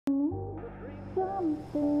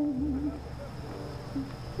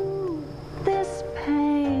this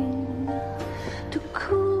pain to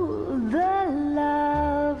cool the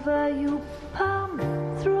lava you pump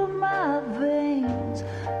through my veins,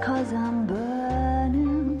 'cause I'm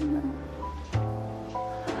burning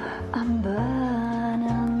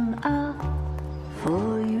up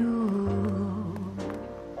for you.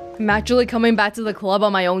 I'm actually coming back to the club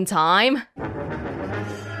on my own time.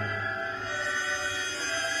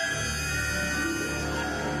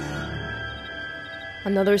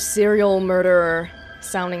 Another serial murderer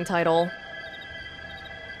sounding title.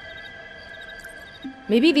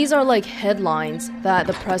 Maybe these are like headlines that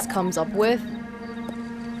the press comes up with.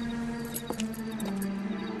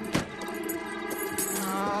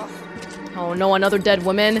 Oh no, another dead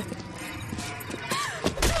woman.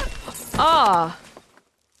 Ah!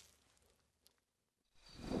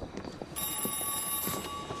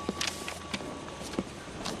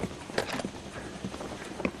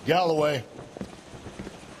 Galloway.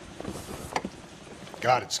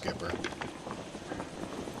 Got it, Skipper.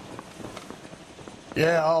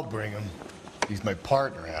 Yeah, I'll bring him. He's my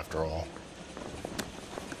partner, after all.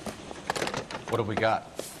 What have we got?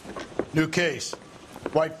 New case.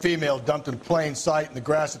 White female dumped in plain sight in the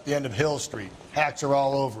grass at the end of Hill Street. Hacks are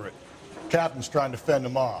all over it. Captain's trying to fend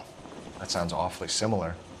them off. That sounds awfully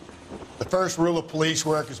similar. The first rule of police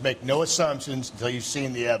work is make no assumptions until you've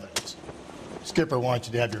seen the evidence. Skipper wants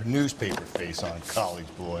you to have your newspaper face on, college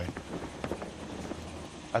boy.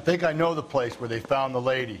 I think I know the place where they found the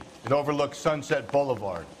lady. It overlooks Sunset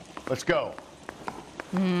Boulevard. Let's go.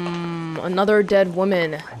 Another dead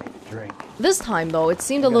woman. This time, though, it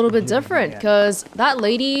seemed a little bit different, because that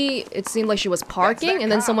lady, it seemed like she was parking, and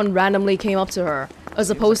then someone randomly came up to her, as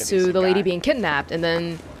opposed to the lady being kidnapped and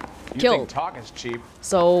then killed. Talk is cheap.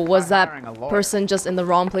 So was that person just in the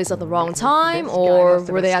wrong place at the wrong time, or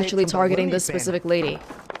were they actually targeting this specific lady?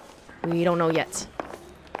 We don't know yet.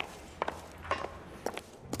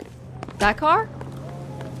 That car?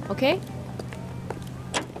 Okay.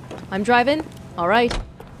 I'm driving. Alright.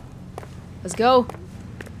 Let's go.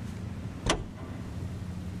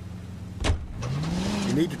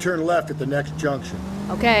 You need to turn left at the next junction.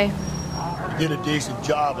 Okay. You did a decent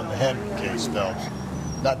job on the Henry case, Phelps.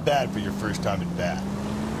 Not bad for your first time at bat.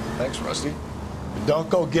 Thanks, Rusty. But don't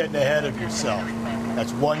go getting ahead of yourself.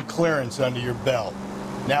 That's one clearance under your belt.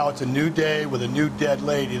 Now it's a new day with a new dead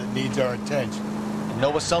lady that needs our attention.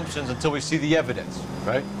 No assumptions until we see the evidence,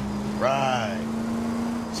 right? Right.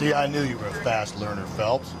 See, I knew you were a fast learner,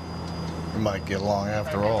 Phelps. We might get along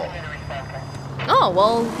after all. Oh,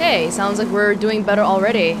 well, hey, sounds like we're doing better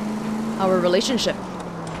already. Our relationship.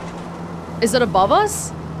 Is it above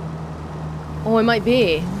us? Oh, it might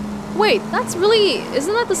be. Wait, that's really...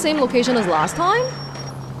 Isn't that the same location as last time?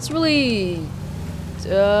 It's really...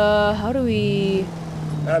 how do we...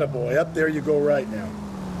 Attaboy, up there you go right now.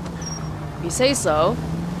 You say so.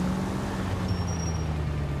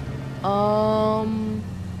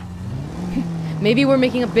 Maybe we're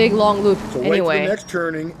making a big long loop. So anyway. wait for the next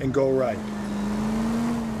turning and go right.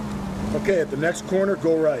 Okay, at the next corner,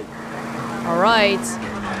 go right. Alright.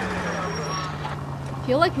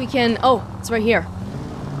 Feel like we can... Oh, it's right here.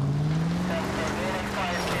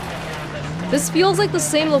 This feels like the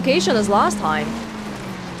same location as last time.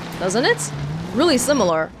 Doesn't it? Really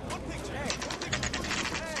similar.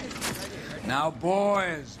 Now,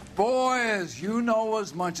 boys, you know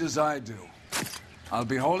as much as I do. I'll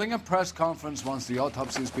be holding a press conference once the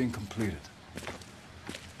autopsy's been completed.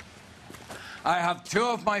 I have two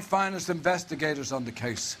of my finest investigators on the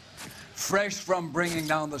case, fresh from bringing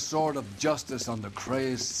down the sword of justice on the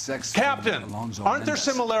crazed sex... Captain, Alonzo aren't there Mendez.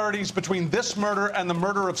 similarities between this murder and the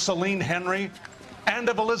murder of Celine Henry? And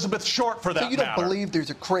of Elizabeth Short, for that So you don't matter? believe there's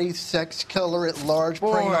a crazed sex killer at large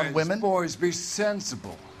preying on women? Boys, be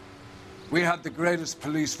sensible. We have the greatest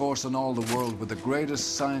police force in all the world, with the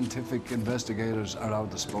greatest scientific investigators at our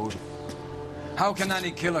disposal. How can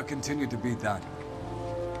any killer continue to beat that?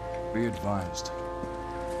 Be advised.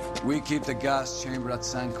 We keep the gas chamber at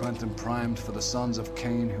San Quentin primed for the sons of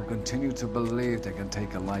Cain who continue to believe they can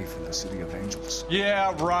take a life in the City of Angels.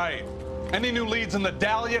 Yeah, right. Any new leads in the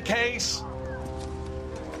Dahlia case?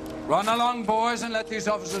 Run along, boys, and let these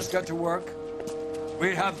officers get to work.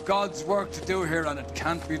 We have God's work to do here, and it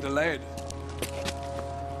can't be delayed.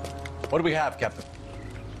 What do we have, Captain?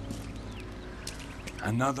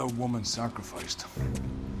 Another woman sacrificed.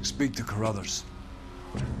 Speak to Carruthers.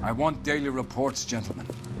 I want daily reports, gentlemen.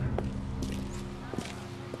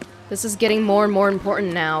 This is getting more and more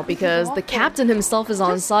important now because the captain himself is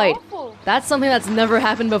on site. That's something that's never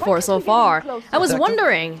happened before so far. I was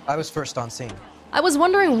wondering. I was first on scene. I was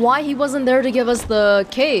wondering why he wasn't there to give us the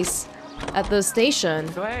case. at the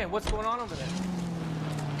station. So hey, what's going on over there?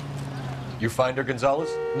 You find her, Gonzalez?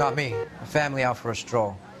 Not me. A family out for a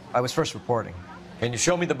stroll. I was first reporting. Can you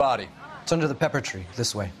show me the body? It's under the pepper tree,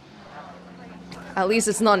 this way. At least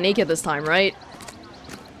it's not naked this time, right?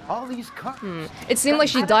 All these cars. It seemed like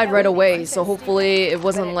she died right away, so hopefully it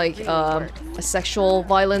wasn't like a sexual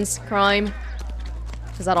violence crime.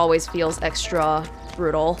 Because that always feels extra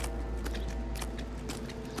brutal.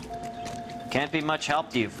 Can't be much help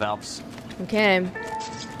to you, Phelps. Okay.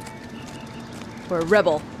 We're a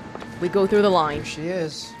rebel. We go through the line. Here she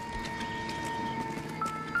is.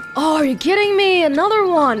 Oh, are you kidding me? Another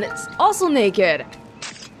one! It's also naked!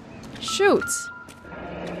 Shoot.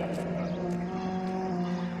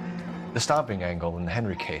 The stomping angle in the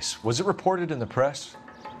Henry case, was it reported in the press?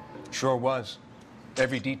 Sure was.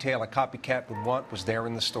 Every detail a copycat would want was there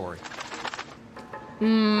in the story.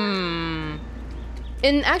 In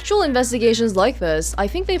actual investigations like this, I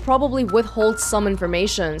think they probably withhold some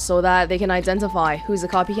information so that they can identify who's a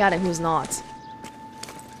copycat and who's not.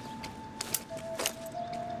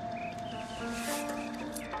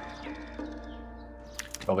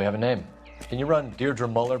 Well, we have a name. Can you run Deirdre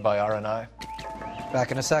Muller by RNI?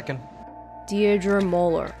 Back in a second. Deirdre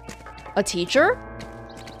Muller. A teacher?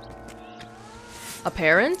 A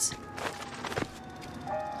parent?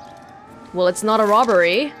 Well, it's not a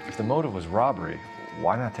robbery. If the motive was robbery,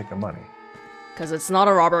 why not take the money? Because it's not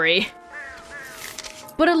a robbery.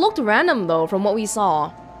 But it looked random, though, from what we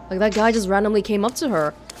saw. Like, that guy just randomly came up to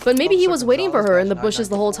her. But maybe he was waiting for her in the bushes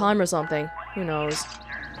the whole time or something. Who knows?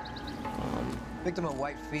 Victim of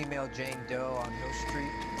white female Jane Doe on Hill Street.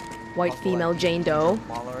 White female Jane Doe.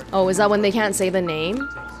 Oh, is that when they can't say the name?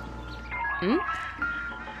 Hmm?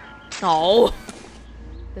 Oh.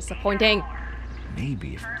 Disappointing.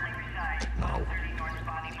 Maybe. No.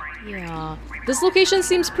 Yeah. This location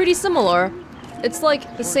seems pretty similar. It's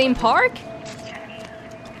like the same park?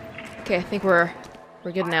 Okay, I think we're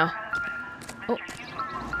good now. Oh.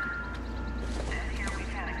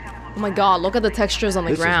 Oh my god, look at the textures on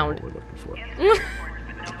the ground.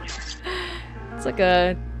 It's like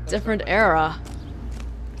a different era.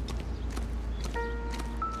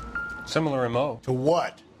 Similar MO. To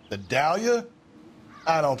what? The Dahlia?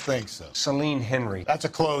 I don't think so. Celine Henry. That's a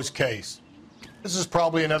closed case. This is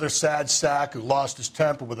probably another sad sack who lost his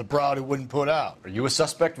temper with a broad who wouldn't put out. Are you a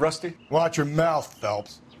suspect, Rusty? Watch your mouth,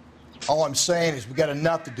 Phelps. All I'm saying is we got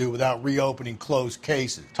enough to do without reopening closed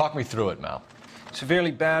cases. Talk me through it, Mal.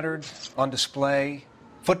 Severely battered, on display.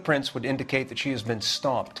 Footprints would indicate that she has been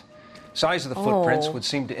stomped. Size of the footprints would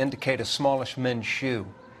seem to indicate a smallish men's shoe.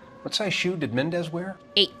 What size shoe did Mendez wear?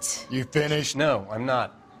 8. You finished? No, I'm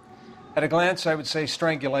not. At a glance, I would say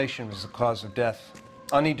strangulation was the cause of death.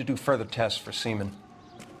 I'll need to do further tests for semen.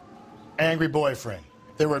 Angry boyfriend.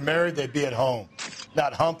 If they were married, they'd be at home.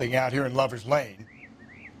 Not humping out here in Lover's Lane.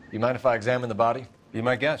 You mind if I examine the body? Be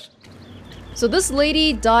my guest. So this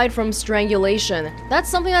lady died from strangulation. That's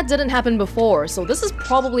something that didn't happen before, so this is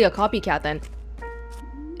probably a copycat then.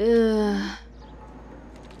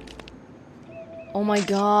 Oh my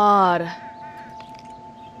god.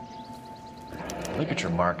 Look at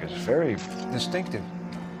your mark, it's very distinctive.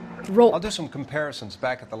 Rope. I'll do some comparisons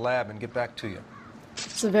back at the lab and get back to you.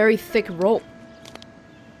 It's a very thick rope.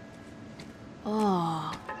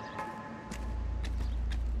 Oh.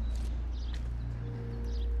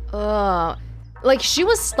 Like she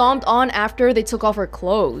was stomped on after they took off her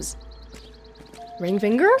clothes. Ring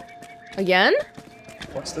finger? Again?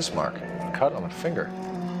 What's this mark? A cut on a finger.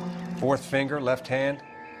 Fourth finger, left hand.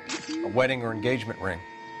 A wedding or engagement ring.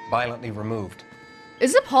 Violently removed.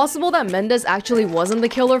 Is it possible that Mendez actually wasn't the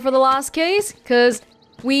killer for the last case? Because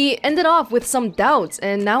we ended off with some doubts,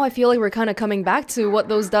 and now I feel like we're kind of coming back to what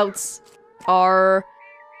those doubts are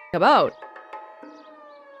about.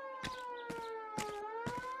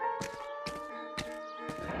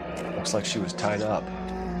 Looks like she was tied up.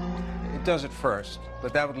 It does at first,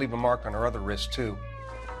 but that would leave a mark on her other wrist, too.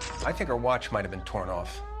 I think her watch might have been torn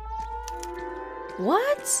off.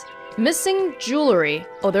 What? Missing jewelry.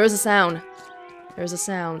 Oh, there is a sound. There's a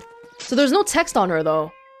sound. So there's no text on her,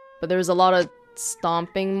 though. But there's a lot of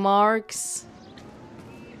stomping marks.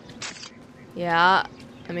 Yeah.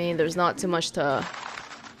 I mean, there's not too much to...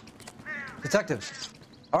 Detective,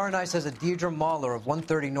 RNI says that Deirdre Mahler of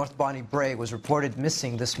 130 North Bondi Bray was reported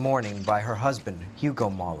missing this morning by her husband, Hugo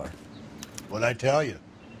Mahler. What'd I tell you?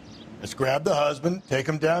 Let's grab the husband, take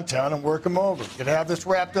him downtown, and work him over. Could have this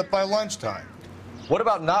wrapped up by lunchtime. What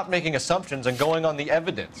about not making assumptions and going on the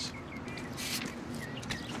evidence?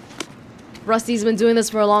 Rusty's been doing this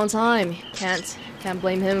for a long time. Can't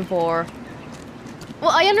blame him for... Well,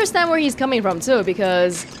 I understand where he's coming from, too,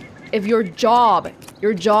 because if your job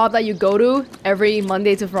your job that you go to every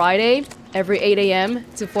Monday to Friday, every 8 a.m.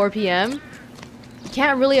 to 4 p.m., you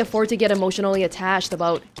can't really afford to get emotionally attached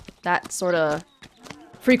about that sort of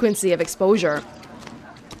frequency of exposure.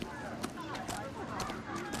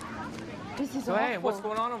 This is So awful. hey, what's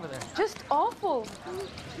going on over there? Just awful.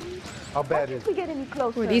 How bad If we get any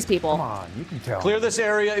closer? Who are these people? Come on, you can tell. Clear this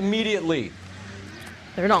area immediately.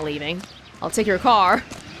 They're not leaving. I'll take your car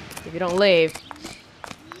if you don't leave.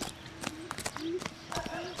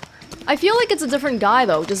 I feel like it's a different guy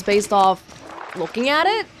though, just based off looking at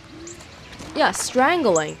it. Yeah,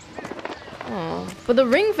 strangling. Oh, but the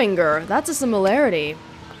ring finger, that's a similarity.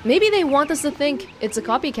 Maybe they want us to think it's a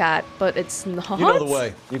copycat, but it's not. You know the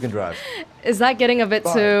way. You can drive. Is that getting a bit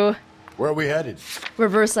too Where are we headed?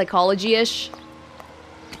 reverse psychology-ish?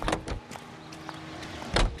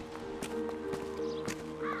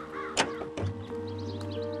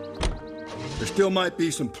 There still might be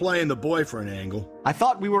some play in the boyfriend angle. I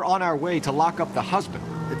thought we were on our way to lock up the husband.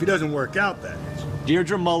 If he doesn't work out, that is.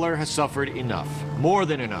 Deirdre Muller has suffered enough. More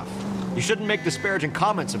than enough. You shouldn't make disparaging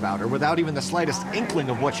comments about her without even the slightest inkling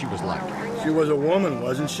of what she was like. She was a woman,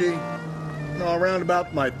 wasn't she? No, around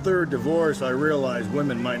about my third divorce, I realized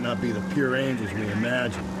women might not be the pure angels we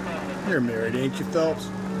imagine. You're married, ain't you, Phelps?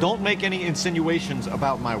 Don't make any insinuations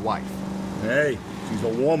about my wife. Hey, she's a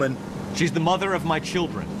woman. She's the mother of my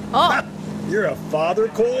children. Oh! You're a father,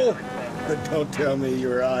 Cole? Don't tell me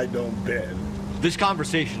your eye don't bend. This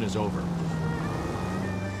conversation is over.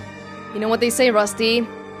 You know what they say, Rusty?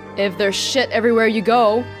 If there's shit everywhere you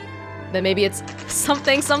go, then maybe it's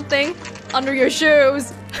something under your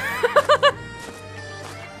shoes.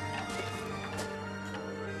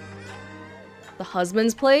 The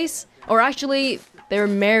husband's place? Or actually, they're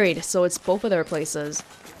married, so it's both of their places.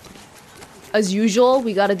 As usual,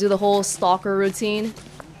 we gotta do the whole stalker routine.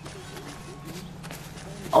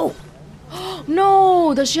 Oh!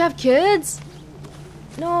 No! Does she have kids?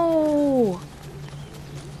 No!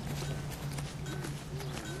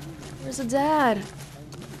 Where's the dad?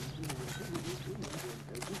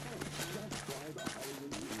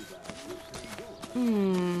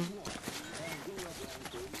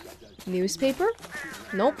 Newspaper?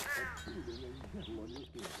 Nope.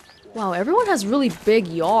 Wow, everyone has really big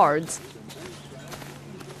yards.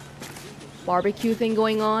 Barbecue thing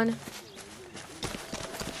going on.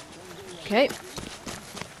 Okay.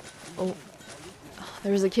 Oh.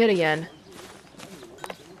 There's a kid again.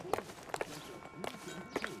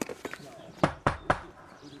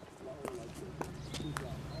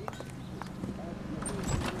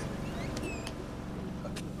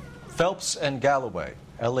 Phelps and Galloway,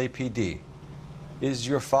 LAPD. Is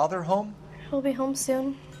your father home? He'll be home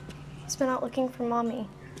soon. He's been out looking for Mommy.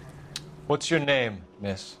 What's your name,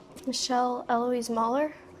 miss? Michelle Eloise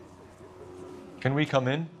Mahler? Can we come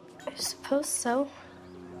in? I suppose so.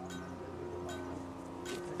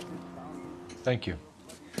 Thank you.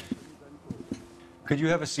 Could you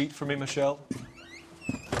have a seat for me, Michelle?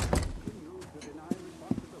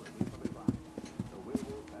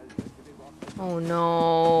 Oh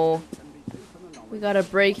no. We gotta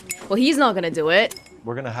break. Well, he's not gonna do it.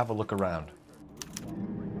 We're gonna have a look around.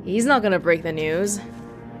 He's not gonna break the news.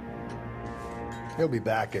 He'll be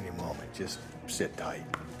back any moment. Just sit tight.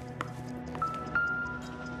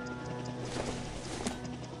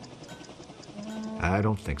 I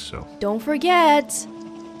don't think so. Don't forget.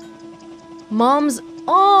 Mom's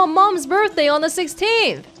birthday on the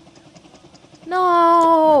 16th.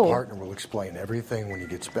 No. My partner will explain everything when he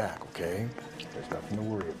gets back, okay? There's nothing to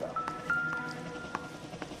worry about.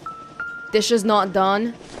 Dishes not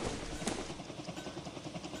done.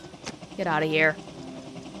 Get out of here.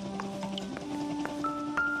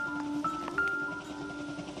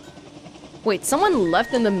 Wait, someone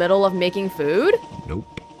left in the middle of making food?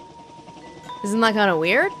 Nope. Isn't that kind of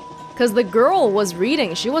weird? Because the girl was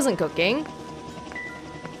reading, she wasn't cooking.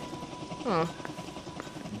 Huh.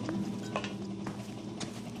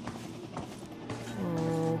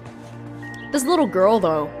 Oh. This little girl,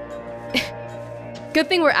 though. Good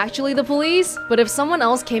thing we're actually the police, but if someone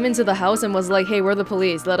else came into the house and was like, hey, we're the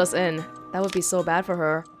police, let us in, that would be so bad for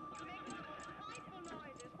her.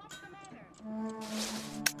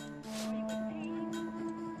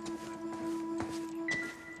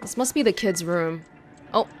 This must be the kid's room.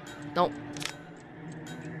 Oh, no.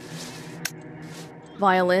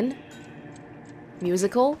 Violin.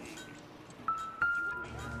 Musical.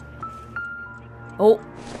 Oh.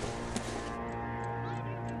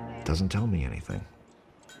 Doesn't tell me anything.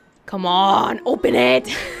 Come on, open it!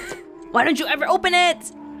 Why don't you ever open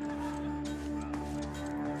it?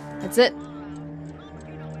 That's it.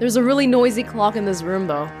 There's a really noisy clock in this room,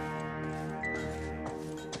 though.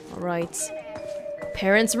 Alright.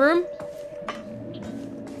 Parents' room?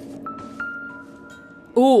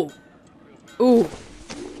 Ooh. Ooh.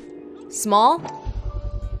 Small?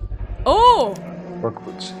 Oh! Work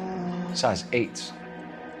boots. Size 8s.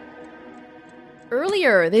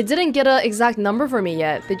 Earlier, they didn't get an exact number for me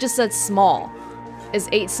yet. They just said small. Is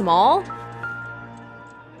 8 small?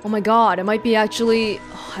 Oh my god, it might be actually...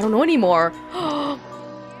 Oh, I don't know anymore.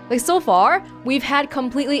 Like, so far, we've had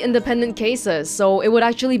completely independent cases, so it would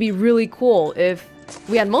actually be really cool if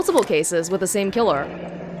we had multiple cases with the same killer.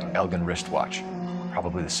 Elgin wristwatch.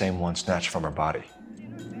 Probably the same one snatched from her body.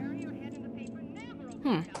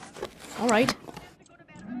 Alright.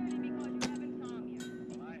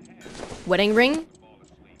 Wedding ring?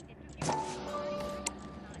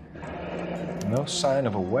 No sign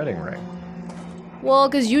of a wedding ring. Well,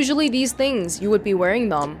 because usually these things, you would be wearing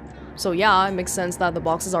them. So yeah, it makes sense that the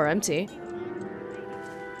boxes are empty.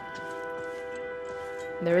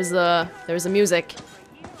 There's the music.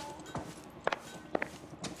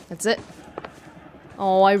 That's it.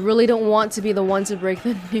 Oh, I really don't want to be the one to break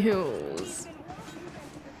the news.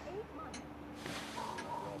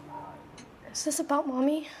 Is this about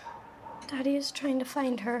Mommy? Daddy is trying to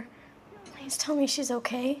find her. Please tell me she's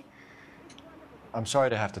okay. I'm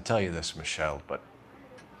sorry to have to tell you this, Michelle, but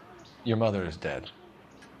your mother is dead.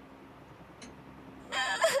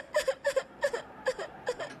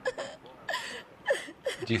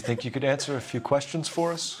 Do you think you could answer a few questions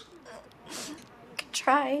for us? Could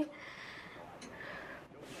try.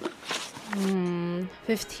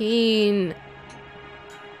 15.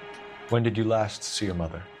 When did you last see your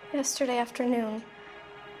mother? Yesterday afternoon.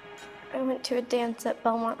 I went to a dance at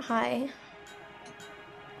Belmont High.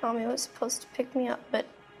 Mommy was supposed to pick me up, but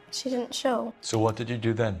she didn't show. So what did you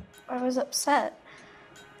do then? I was upset.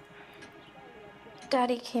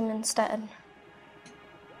 Daddy came instead.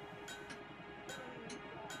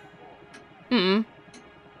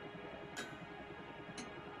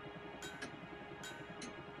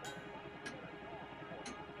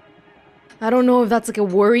 I don't know if that's like a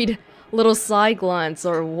worried little side glance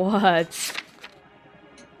or what.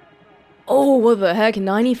 Oh, what the heck?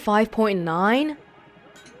 95.9?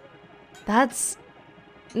 That's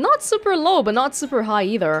not super low, but not super high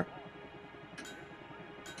either.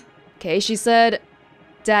 Okay, she said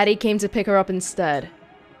Daddy came to pick her up instead.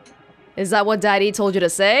 Is that what Daddy told you to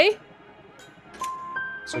say?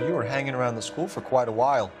 So you were hanging around the school for quite a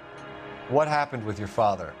while. What happened with your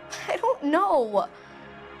father? I don't know.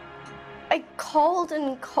 I called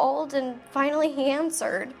and finally he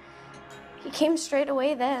answered. He came straight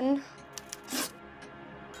away then.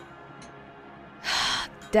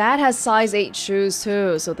 Dad has size 8 shoes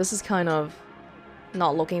too, so this is kind of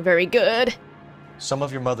not looking very good. Some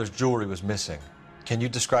of your mother's jewelry was missing. Can you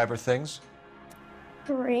describe her things?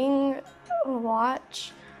 A ring, a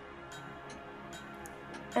watch.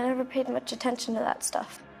 I never paid much attention to that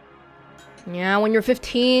stuff. Yeah, when you're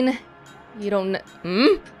 15, you don't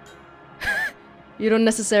you don't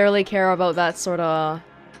necessarily care about that sort of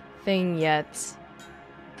thing yet.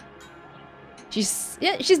 She's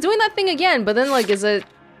doing that thing again, but then like, is it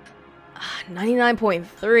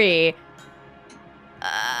 99.3?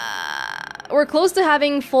 We're close to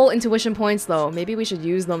having full intuition points though. Maybe we should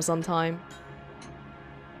use them sometime.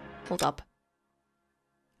 Hold up.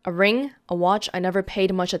 A ring, a watch, I never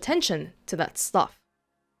paid much attention to that stuff.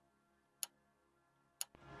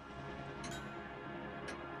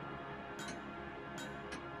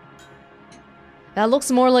 That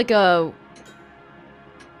looks more like a...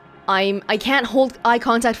 I can't hold eye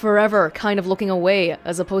contact forever kind of looking away,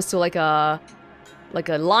 as opposed to like a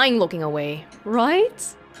line looking away,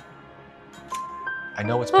 right? I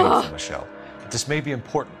know it's painful, Michelle, but this may be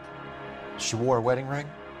important. She wore a wedding ring?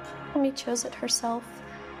 Mommy chose it herself.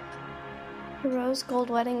 A rose gold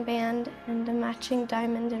wedding band and a matching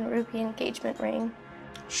diamond and ruby engagement ring.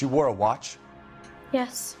 She wore a watch?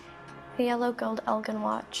 Yes, a yellow gold Elgin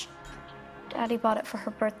watch. Daddy bought it for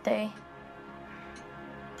her birthday.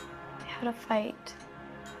 We had a fight.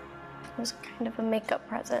 It was kind of a makeup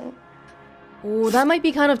present. Ooh, that might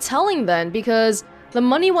be kind of telling then, because the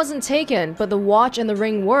money wasn't taken, but the watch and the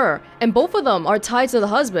ring were. And both of them are tied to the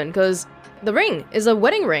husband, because the ring is a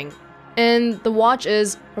wedding ring. And the watch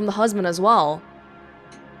is from the husband as well.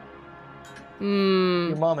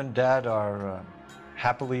 Your mom and dad are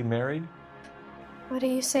happily married? What are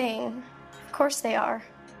you saying? Of course they are.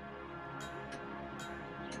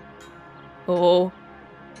 Oh.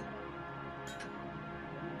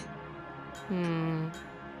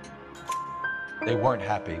 They weren't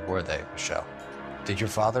happy, were they, Michelle? Did your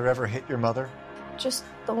father ever hit your mother? Just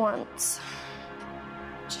the once.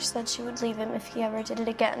 She said she would leave him if he ever did it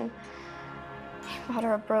again. He bought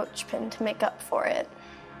her a brooch pin to make up for it.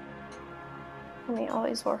 Mommy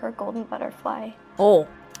always wore her golden butterfly. Oh.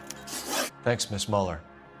 Thanks, Miss Muller.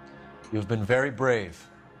 You've been very brave.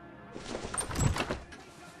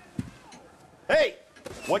 Hey!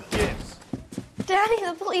 What gives? Daddy,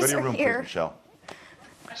 the police Go to your are room, here. please, Michelle.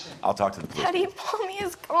 I'll talk to the police. Daddy, Mommy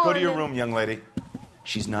is gone. Go to your room, young lady.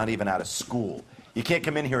 She's not even out of school. You can't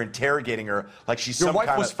come in here interrogating her like she's Your some wife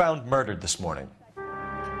kind was of... found murdered this morning.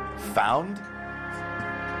 Found?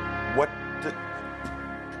 What?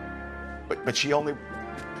 But she only...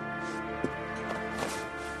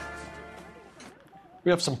 We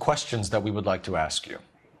have some questions that we would like to ask you.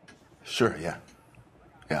 Sure, yeah.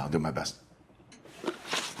 Yeah, I'll do my best.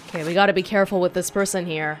 Okay, we gotta be careful with this person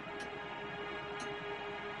here.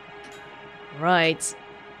 Right.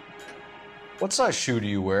 What size shoe do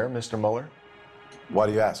you wear, Mr. Muller? Why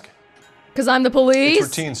do you ask? Because I'm the police?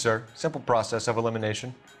 It's routine, sir. Simple process of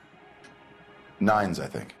elimination. 9s, I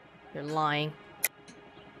think. You're lying.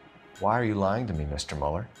 Why are you lying to me, Mr.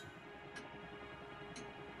 Muller?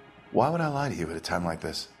 Why would I lie to you at a time like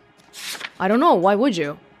this? I don't know. Why would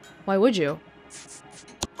you? Why would you?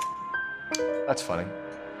 That's funny.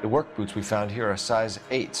 The work boots we found here are size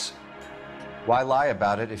 8s. Why lie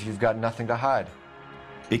about it if you've got nothing to hide?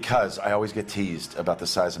 Because I always get teased about the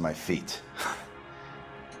size of my feet.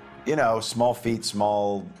 You know, small feet,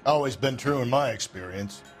 small... Always been true in my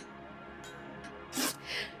experience.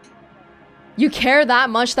 You care that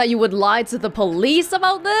much that you would lie to the police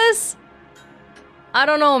about this? I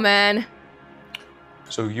don't know, man.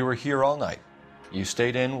 So you were here all night. You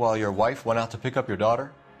stayed in while your wife went out to pick up your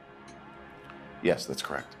daughter? Yes, that's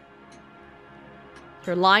correct.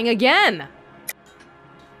 You're lying again.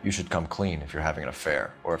 You should come clean if you're having an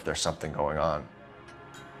affair, or if there's something going on.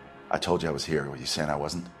 I told you I was here. Were you saying I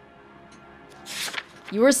wasn't?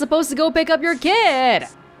 You were supposed to go pick up your kid.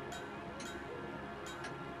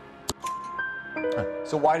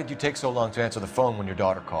 So why did you take so long to answer the phone when your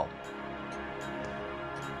daughter called?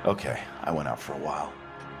 Okay, I went out for a while.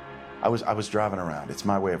 I was driving around. It's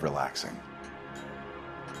my way of relaxing.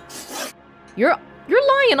 You're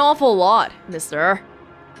lying an awful lot, mister.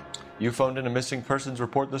 You phoned in a missing persons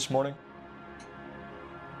report this morning?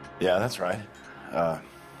 Yeah, that's right.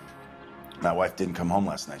 My wife didn't come home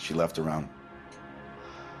last night. She left around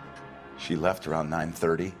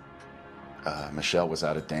 9:30. Michelle was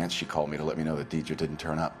out at dance. She called me to let me know that Deidre didn't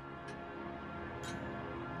turn up.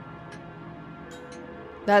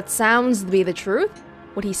 That sounds to be the truth.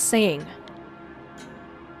 What he's saying.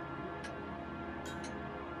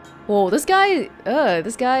 Whoa, this guy,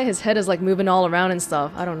 his head is like moving all around and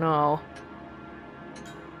stuff. I don't know.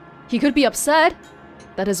 He could be upset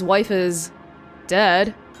that his wife is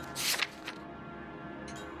dead.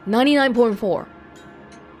 99.4.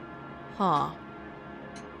 Huh.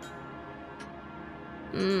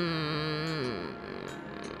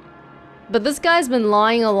 But this guy's been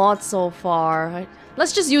lying a lot so far.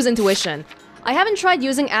 Let's just use intuition. I haven't tried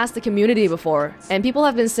using Ask the Community before, and people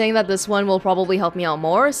have been saying that this one will probably help me out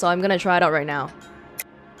more, so I'm gonna try it out right now.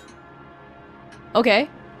 Okay.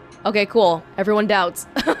 Okay, cool. Everyone doubts.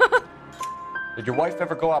 Did your wife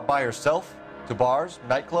ever go out by herself? To bars,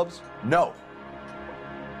 nightclubs? No.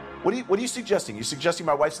 What are you suggesting? You suggesting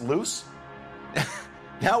my wife's loose?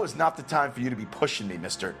 Now is not the time for you to be pushing me,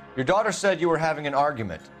 mister. Your daughter said you were having an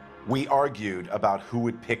argument. We argued about who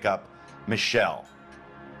would pick up Michelle.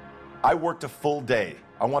 I worked a full day.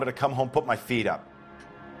 I wanted to come home, put my feet up.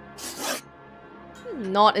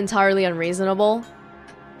 Not entirely unreasonable.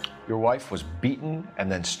 Your wife was beaten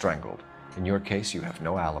and then strangled. In your case, you have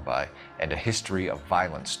no alibi and a history of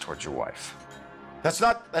violence towards your wife. That's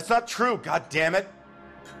not true, god damn it.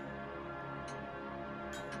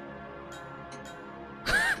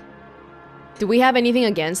 Do we have anything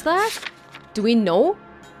against that? Do we know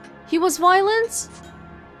he was violent?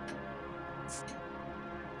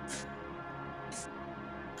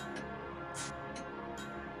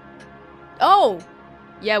 Oh!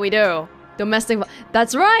 Yeah, we do.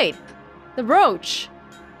 That's right! The brooch.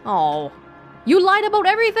 Oh. You lied about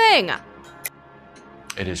everything!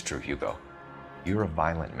 It is true, Hugo. You're a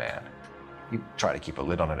violent man. You try to keep a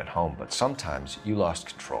lid on it at home, but sometimes you lost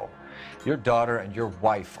control. Your daughter and your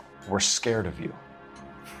wife were scared of you.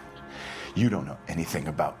 You don't know anything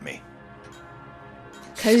about me.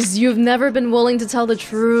 'Cause you've never been willing to tell the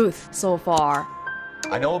truth so far.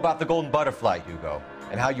 I know about the golden butterfly, Hugo,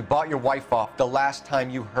 and how you bought your wife off the last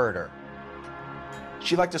time you heard her.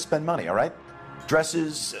 She liked to spend money, all right?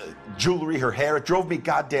 Dresses, jewelry, her hair. It drove me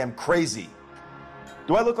goddamn crazy.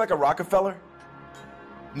 Do I look like a Rockefeller?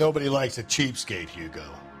 Nobody likes a cheapskate, Hugo.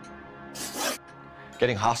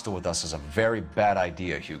 Getting hostile with us is a very bad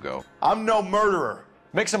idea, Hugo. I'm no murderer.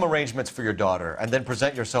 Make some arrangements for your daughter, and then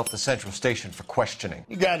present yourself to Central Station for questioning.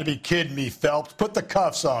 You gotta be kidding me, Phelps. Put the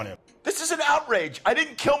cuffs on him. This is an outrage. I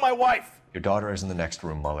didn't kill my wife. Your daughter is in the next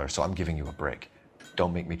room, Mueller, so I'm giving you a break.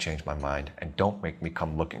 Don't make me change my mind, and don't make me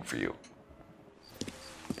come looking for you.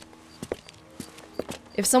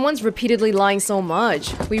 If someone's repeatedly lying so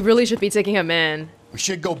much, we really should be taking him in. We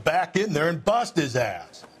should go back in there and bust his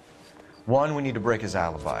ass. 1, we need to break his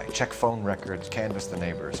alibi, check phone records, canvass the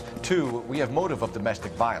neighbors. 2, we have motive of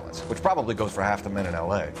domestic violence, which probably goes for half the men in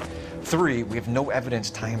LA. 3, we have no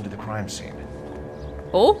evidence tying him to the crime scene.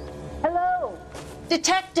 Oh? Hello,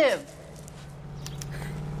 detective.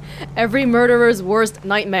 Every murderer's worst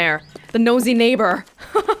nightmare. The nosy neighbor.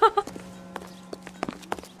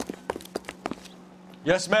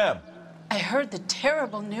 Yes, ma'am. I heard the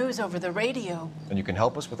terrible news over the radio. And you can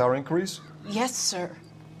help us with our inquiries? Yes, sir.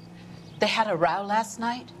 They had a row last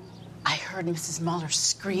night. I heard Mrs. Mueller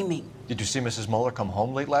screaming. Did you see Mrs. Mueller come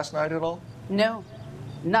home late last night at all? No,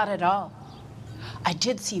 not at all. I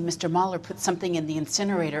did see Mr. Mueller put something in the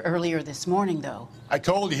incinerator earlier this morning, though. I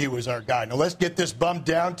told you he was our guy. Now let's get this bum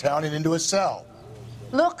downtown and into a cell.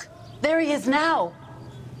 Look, there he is now.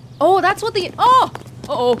 Oh, that's what the... Oh!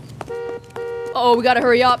 Uh-oh. Uh-oh, we gotta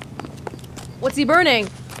hurry up. What's he burning?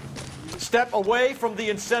 Step away from the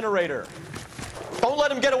incinerator. Don't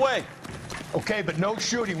let him get away. Okay, but no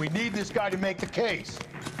shooting. We need this guy to make the case.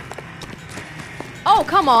 Oh,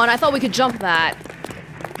 come on. I thought we could jump that.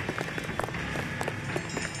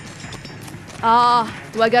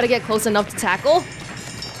 Do I gotta get close enough to tackle?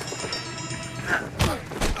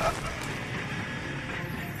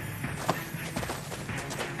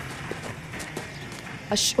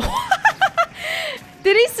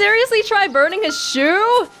 Did he seriously try burning his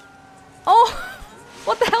shoe? Oh,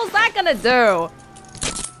 what the hell's that gonna do?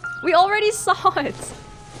 We already saw it.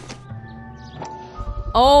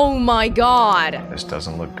 Oh my god. This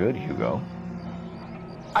doesn't look good, Hugo.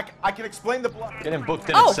 I can explain the blood. Get him booked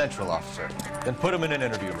in at Central, officer. Then put him in an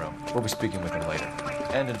interview room. We'll be speaking with him later.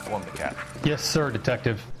 And inform the cat. Yes, sir,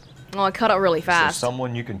 detective. Oh, I cut out really Is there fast.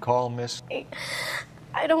 someone you can call, miss?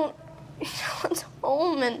 I don't... No one's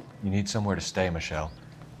home and... You need somewhere to stay, Michelle.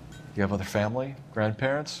 You have other family?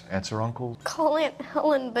 Grandparents? Aunts or uncles? Call Aunt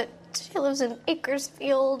Helen, but she lives in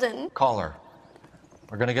Bakersfield and... Call her.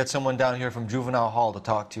 We're gonna get someone down here from Juvenile Hall to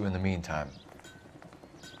talk to you in the meantime.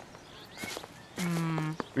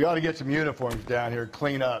 We ought to get some uniforms down here,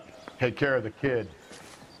 clean up, take care of the kid.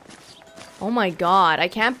 Oh my god, I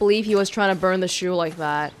can't believe he was trying to burn the shoe like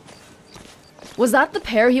that. Was that the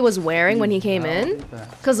pair he was wearing when he came in?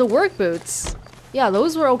 Because the work boots, yeah,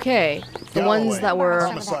 those were okay. The ones that were...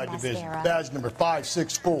 Homicide Division, badge number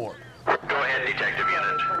 564. Go ahead, Detective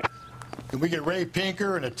Unit. Can we get Ray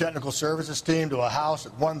Pinker and a technical services team to a house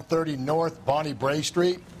at 130 North Bondi Bray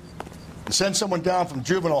Street? And send someone down from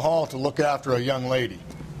Juvenile Hall to look after a young lady.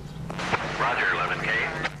 Roger, 11K.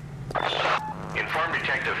 Inform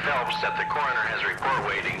Detective Phelps that the coroner has a report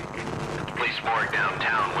waiting at the police morgue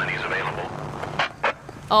downtown when he's available.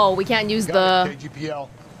 Oh, we can't use the... KGPL.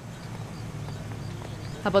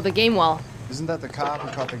 How about the game well? Isn't that the cop who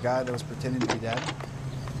caught the guy that was pretending to be dead?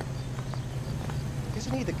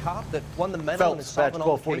 Isn't he the cop that won the medal and is Phelps, badge solving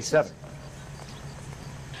all the cases?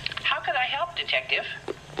 1247. How can I help, Detective?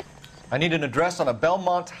 I need an address on a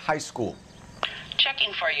Belmont High School.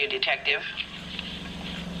 Checking for you, Detective.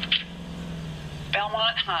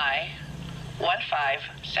 Belmont High,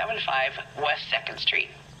 1575 West 2nd Street.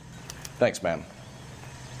 Thanks, ma'am.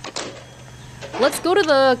 Let's go to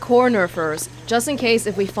the coroner first, just in case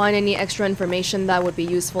if we find any extra information that would be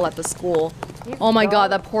useful at the school. Oh my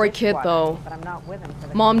god, that poor kid though.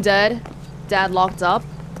 Mom dead, dad locked up.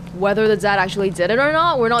 Whether the dad actually did it or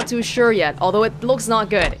not, we're not too sure yet, although it looks not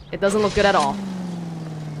good. It doesn't look good at all.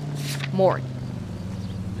 Morgue.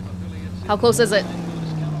 How close is it?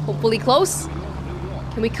 Hopefully close?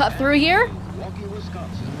 Can we cut through here?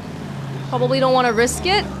 Probably don't want to risk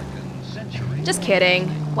it. Just kidding.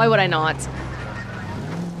 Why would I not?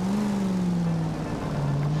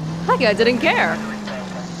 That guy didn't care.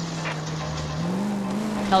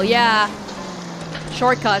 Hell yeah.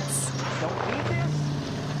 Shortcuts.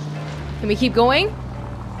 Can we keep going?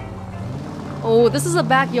 Oh, this is a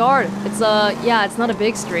backyard. It's yeah, it's not a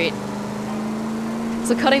big street.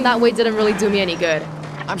 So cutting that way didn't really do me any good.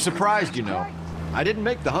 I'm surprised, you know. I didn't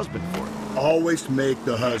make the husband for it. Always make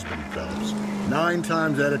the husband, Phelps. 9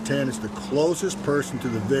 times out of 10, it's the closest person to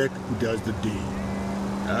the Vic who does the deed.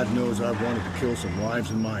 God knows I've wanted to kill some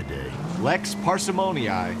wives in my day. Lex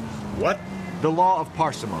parsimoniae. What? The law of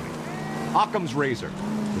parsimony. Occam's razor.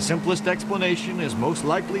 The simplest explanation is most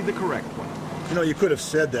likely the correct one. You know, you could have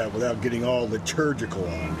said that without getting all liturgical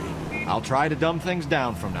on me. I'll try to dumb things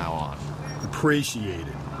down from now on. Appreciate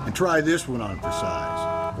it. And try this one on for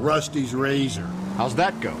size. Rusty's razor. How's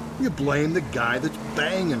that go? You blame the guy that's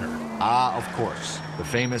banging her. Ah, of course. The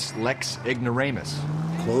famous Lex Ignoramus.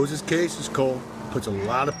 Closes cases, Cole. Puts a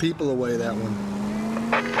lot of people away, that one.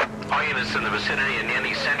 All units in the vicinity in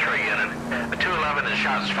any Central unit. A 211 and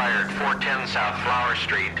shots fired, 410 South Flower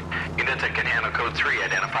Street. Units that can handle code 3,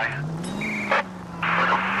 identify.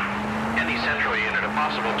 Any Central unit, a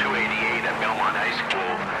possible 288 at Belmont High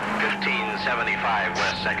School, 1575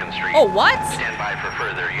 West 2nd Street. Oh, what? Stand by for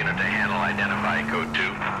further unit to handle, identify code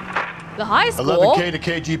 2. The high school? 11K to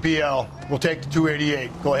KGPL. We'll take the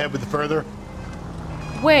 288. Go ahead with the further.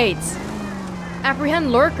 Wait.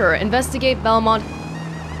 Apprehend lurker. Investigate Belmont.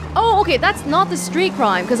 Oh, okay, that's not the street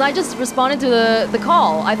crime, because I just responded to the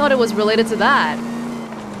call. I thought it was related to that.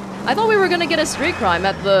 I thought we were gonna get a street crime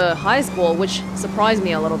at the high school, which surprised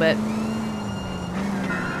me a little bit.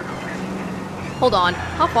 Hold on.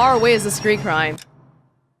 How far away is the street crime?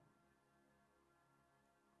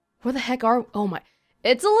 Where the heck are... Oh my...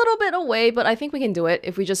 It's a little bit away, but I think we can do it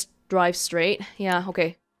if we just drive straight. Yeah,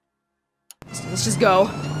 okay. Let's just go.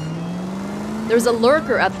 There's a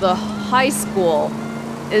lurker at the high school.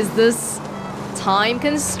 Is this time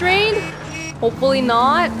constrained? Hopefully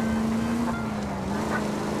not.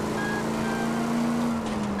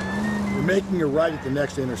 You're making a right at the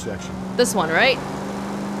next intersection. This one, right?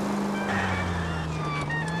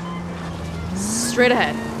 Straight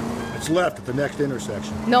ahead. It's left at the next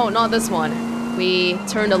intersection. No, not this one. We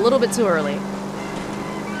turned a little bit too early.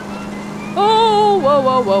 Oh, whoa,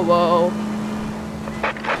 whoa, whoa, whoa.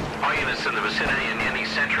 All units in the vicinity in any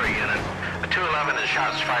Central unit. A 211 and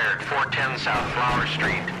shots fired, 410 South Flower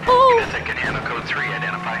Street. Oh. Units that can handle code 3,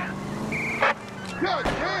 identify.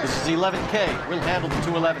 This is 11K. We'll handle the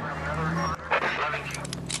 211.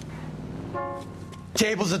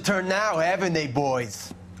 Tables are turned now, haven't they,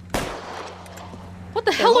 boys? What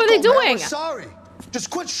the hell are they doing? Sorry. Just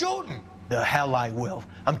quit shooting. The hell I will.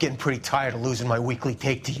 I'm getting pretty tired of losing my weekly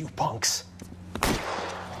take to you punks.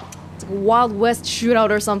 It's like a Wild West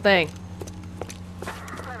shootout or something.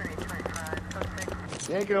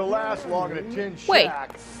 You ain't gonna last long in a tin shack. Wait.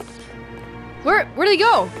 Where'd they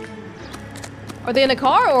go? Are they in a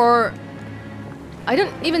car or... I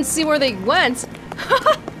didn't even see where they went.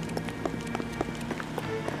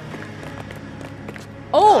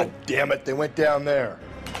 Oh! God damn it, they went down there.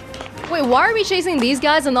 Wait, why are we chasing these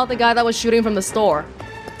guys and not the guy that was shooting from the store?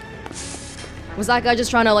 Was that guy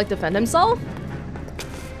just trying to, like, defend himself?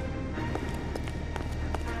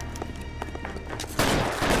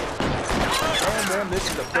 And then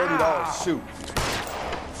this is a $30 suit.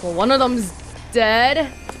 Well, one of them's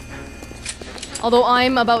dead. Although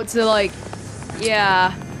I'm about to, like...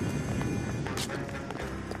 Yeah.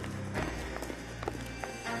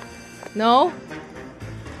 No?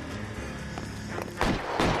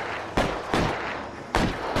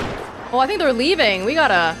 Oh, I think they're leaving. We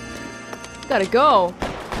gotta go.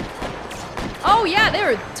 Oh yeah,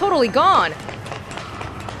 they're totally gone.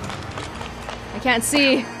 I can't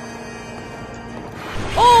see.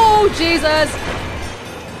 Oh, Jesus.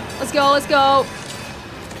 Let's go, let's go.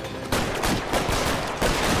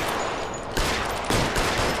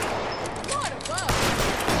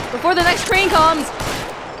 Before the next train comes.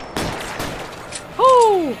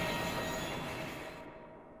 Oh.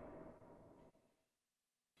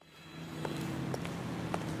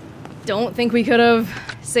 Don't think we could have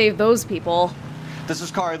saved those people. This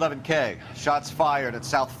is car 11K. Shots fired at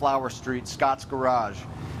South Flower Street, Scott's Garage.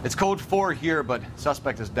 It's code 4 here, but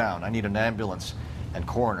suspect is down. I need an ambulance and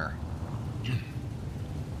coroner.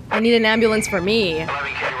 I need an ambulance for me.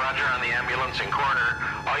 11K, roger on the ambulance and coroner.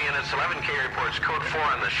 All units, 11K reports code 4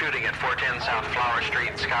 on the shooting at 410 South Flower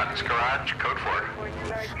Street, Scott's Garage, code 4.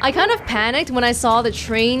 I kind of panicked when I saw the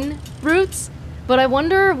train routes, but I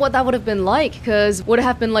wonder what that would have been like, because would it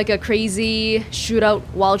have been like a crazy shootout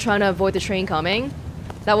while trying to avoid the train coming?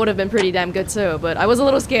 That would have been pretty damn good too, but I was a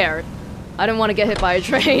little scared. I didn't want to get hit by a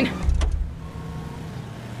train.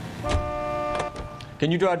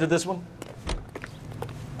 Can you drive to this one?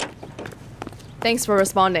 Thanks for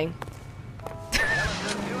responding.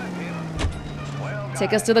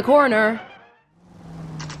 Take us to the coroner.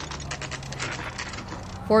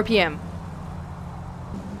 4 p.m.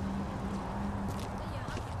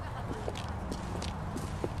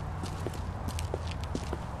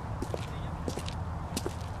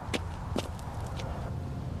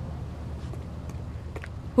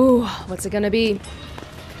 Ooh, what's it gonna be?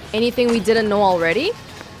 Anything we didn't know already?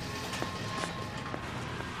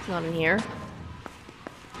 It's not in here.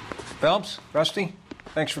 Phelps, Rusty,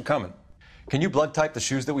 thanks for coming. Can you blood type the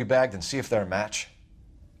shoes that we bagged and see if they're a match?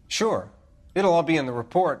 Sure. It'll all be in the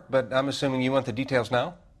report, but I'm assuming you want the details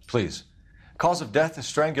now? Please. Cause of death is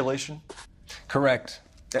strangulation? Correct.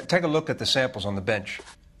 Take a look at the samples on the bench.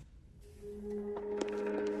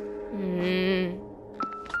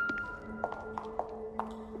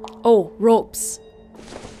 Oh, ropes.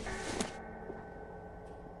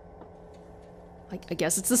 I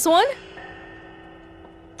guess it's this one?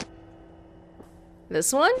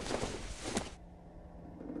 This one?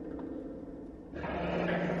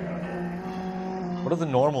 What are the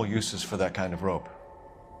normal uses for that kind of rope?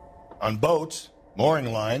 On boats,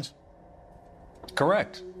 mooring lines.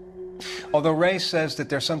 Correct. Although Ray says that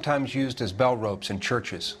they're sometimes used as bell ropes in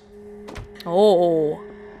churches. Oh.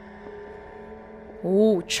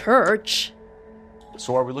 Oh, church.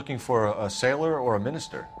 So are we looking for a sailor or a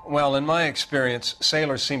minister? Well, in my experience,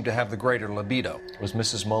 sailors seem to have the greater libido. Was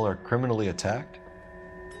Mrs. Muller criminally attacked?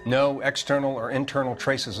 No external or internal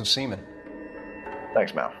traces of semen.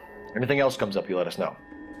 Thanks, Mal. Anything else comes up, you let us know.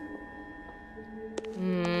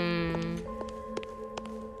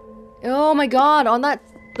 Oh my god, on that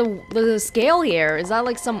the scale here, is that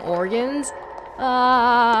like some organs?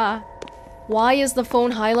 Why is the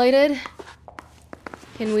phone highlighted?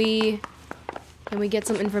 Can we get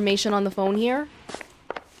some information on the phone here?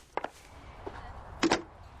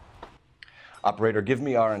 Operator, give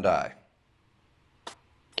me R&I.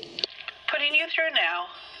 Putting you through now.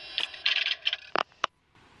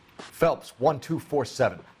 Phelps,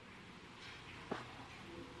 1247.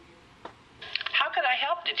 How could I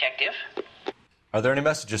help, Detective? Are there any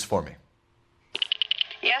messages for me?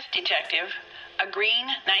 Yes, Detective. A green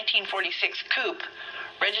 1946 coupe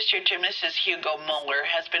registered to Mrs. Hugo Muller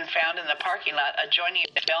has been found in the parking lot adjoining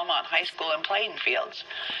the Belmont High School and playing fields.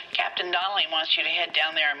 Captain Donnelly wants you to head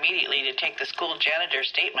down there immediately to take the school janitor's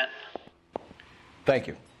statement. Thank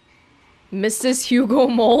you. Mrs. Hugo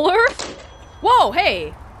Muller? Whoa,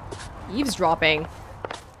 hey! Eavesdropping.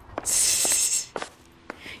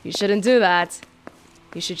 You shouldn't do that.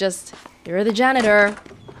 You should just... You're the janitor.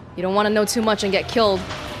 You don't want to know too much and get killed,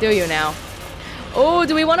 do you now? Oh,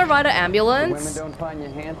 do we want to ride an ambulance? If women don't find you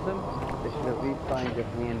handsome, they should at least find you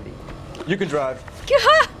handy. You can drive.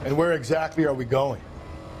 And where exactly are we going?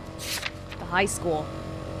 The high school.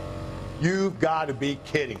 You've got to be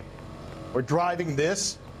kidding. We're driving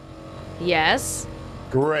this? Yes.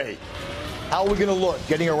 Great. How are we gonna look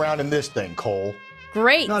getting around in this thing, Cole?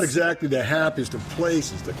 Great. Not exactly the happiest of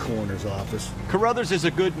places, the coroner's office. Carruthers is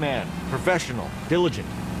a good man, professional, diligent.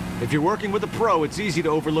 If you're working with a pro, it's easy to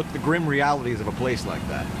overlook the grim realities of a place like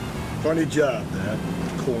that. Funny job, that,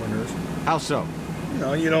 coroners. How so?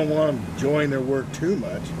 You don't want them enjoying their work too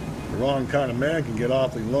much. The wrong kind of man can get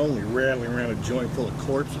awfully lonely rattling around a joint full of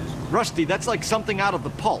corpses. Rusty, that's like something out of the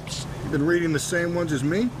pulps. You been reading the same ones as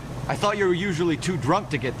me? I thought you were usually too drunk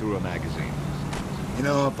to get through a magazine.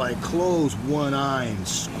 If I close one eye and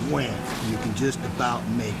squint, you can just about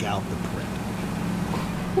make out the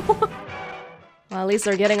print. Well, at least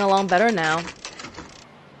they're getting along better now.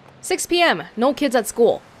 6 p.m. No kids at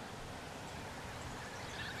school.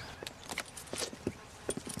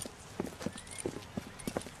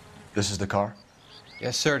 This is the car?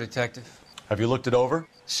 Yes, sir, Detective. Have you looked it over?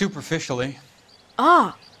 Superficially.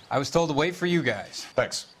 Ah! I was told to wait for you guys.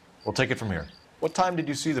 Thanks. We'll take it from here. What time did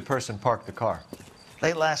you see the person park the car?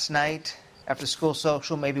 Late last night, after school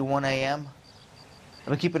social, maybe 1 a.m. I've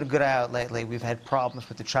been keeping a good eye out lately. We've had problems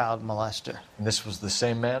with the child molester. And this was the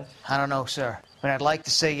same man? I don't know, sir. I mean, I'd like to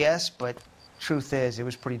say yes, but truth is, it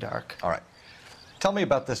was pretty dark. All right. Tell me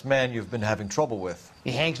about this man you've been having trouble with. He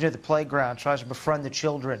hangs near the playground, tries to befriend the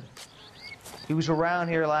children. He was around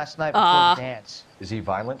here last night before the dance. Is he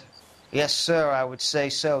violent? Yes, sir, I would say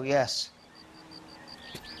so, yes.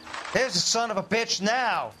 There's the son of a bitch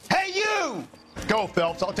now! Hey, you! Go,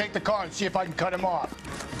 Phelps. I'll take the car and see if I can cut him off.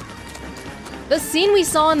 The scene we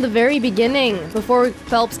saw in the very beginning, before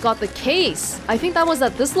Phelps got the case, I think that was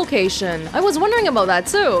at this location. I was wondering about that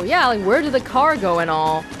too. Yeah, like where did the car go and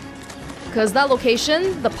all? Because that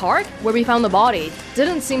location, the park, where we found the body,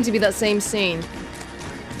 didn't seem to be that same scene.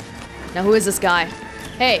 Now who is this guy?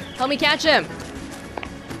 Hey, help me catch him!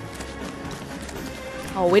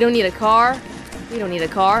 Oh, we don't need a car. We don't need a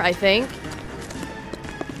car, I think.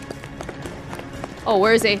 Oh,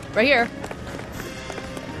 where is he? Right here.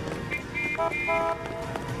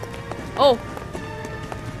 Oh.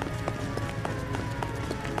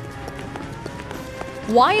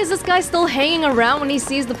 Why is this guy still hanging around when he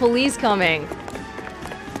sees the police coming?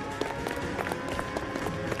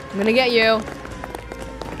 I'm gonna get you.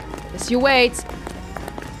 Just you wait.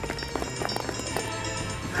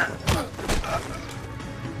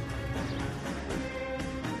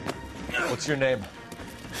 What's your name?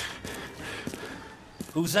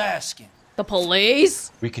 Who's asking? The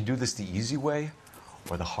police? We can do this the easy way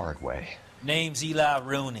or the hard way. Name's Eli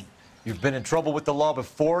Rooney. You've been in trouble with the law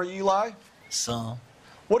before, Eli? Some.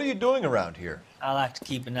 What are you doing around here? I like to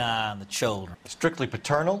keep an eye on the children. Strictly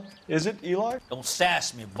paternal, is it, Eli? Don't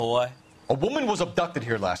sass me, boy. A woman was abducted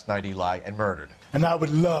here last night, Eli, and murdered. And I would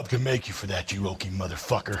love to make you for that, you oaky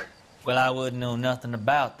motherfucker. Well, I wouldn't know nothing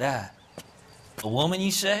about that. A woman,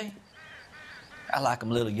 you say? I like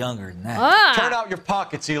 'em a little younger than that. Turn out your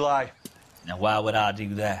pockets, Eli. Now, why would I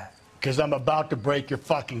do that? Because I'm about to break your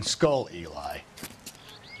fucking skull, Eli.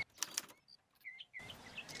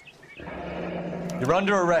 You're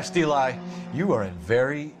under arrest, Eli. You are in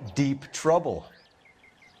very deep trouble.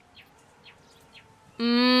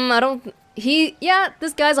 I don't... Yeah,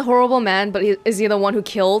 this guy's a horrible man, but is he the one who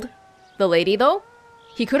killed the lady, though?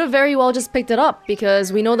 He could have very well just picked it up,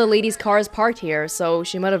 because we know the lady's car is parked here, so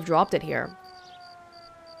she might have dropped it here.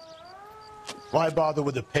 Why bother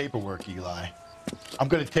with the paperwork, Eli? I'm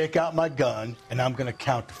gonna take out my gun, and I'm gonna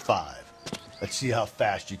count to 5. Let's see how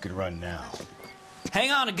fast you can run now.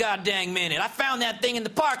 Hang on a goddamn minute. I found that thing in the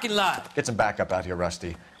parking lot. Get some backup out here,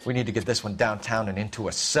 Rusty. We need to get this one downtown and into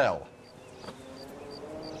a cell.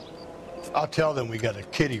 I'll tell them we got a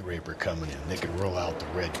kitty raper coming in. They can roll out the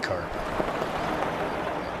red carpet.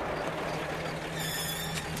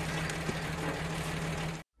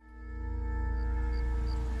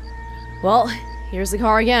 Well, here's the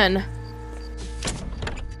car again.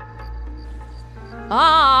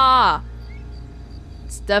 Ah!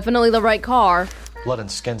 It's definitely the right car. Blood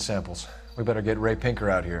and skin samples. We better get Ray Pinker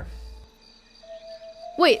out here.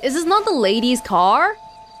 Wait, is this not the lady's car?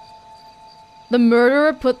 The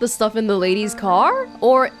murderer put the stuff in the lady's car?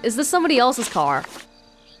 Or is this somebody else's car?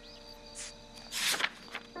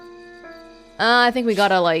 I think we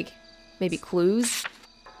gotta, like, maybe clues.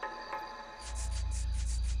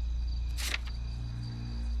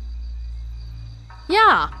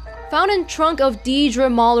 Yeah, found in trunk of Deidre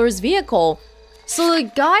Mahler's vehicle. So the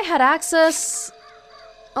guy had access...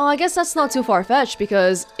 Oh, I guess that's not too far-fetched,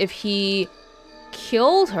 because if he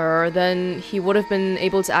killed her, then he would have been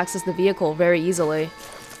able to access the vehicle very easily.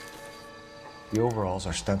 The overalls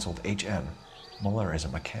are stenciled HM. Muller is a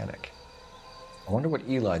mechanic. I wonder what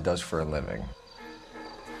Eli does for a living.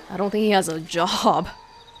 I don't think he has a job.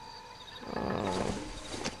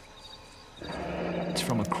 It's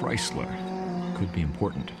from a Chrysler. Could be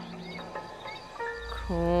important.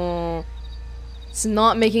 Cool. It's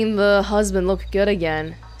not making the husband look good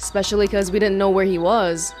again. Especially because we didn't know where he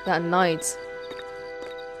was that night.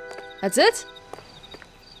 That's it?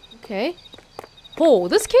 Okay. Oh,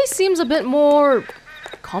 this case seems a bit more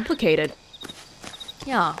complicated.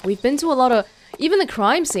 Yeah, we've been to a lot of... Even the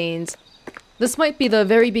crime scenes. This might be the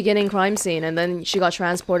very beginning crime scene, and then she got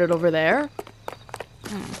transported over there.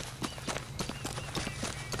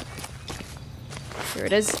 Here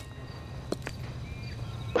it is.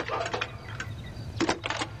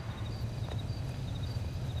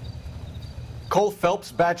 Cole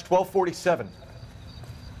Phelps, badge 1247.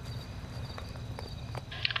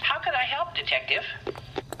 How could I help, Detective?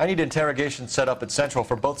 I need interrogation set up at Central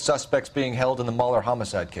for both suspects being held in the Mahler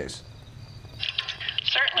homicide case.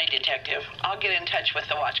 Certainly, Detective. I'll get in touch with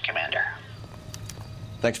the watch commander.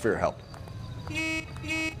 Thanks for your help.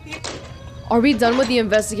 Are we done with the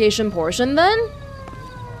investigation portion then?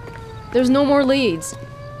 There's no more leads.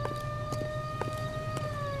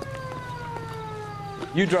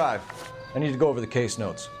 You drive. I need to go over the case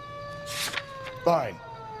notes. Fine.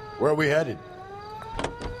 Where are we headed?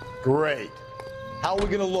 Great. How are we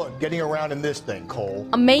gonna look getting around in this thing, Cole?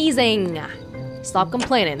 Amazing! Stop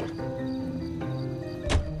complaining.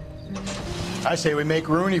 I say we make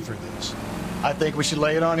Rooney for this. I think we should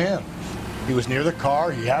lay it on him. He was near the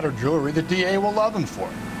car, he had her jewelry, the DA will love him for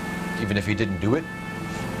it. Even if he didn't do it?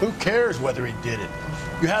 Who cares whether he did it?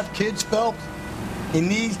 You have kids, Phelps? He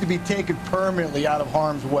needs to be taken permanently out of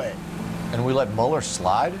harm's way. And we let Muller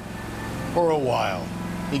slide? For a while.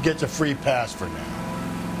 He gets a free pass for now.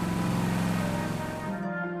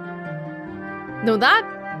 No, that...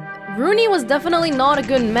 Rooney was definitely not a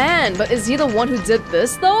good man, but is he the one who did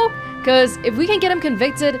this, though? Because if we can get him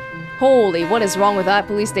convicted... Holy, what is wrong with that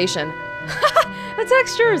police station? The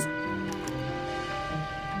textures!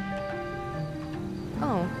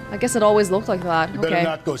 Oh, I guess it always looked like that. You better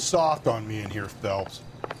not go soft on me in here, Phelps.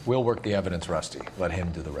 We'll work the evidence, Rusty. Let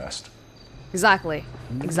him do the rest. Exactly.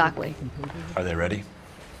 Exactly. Are they ready?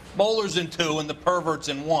 Bowler's in 2 and the pervert's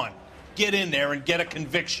in 1. Get in there and get a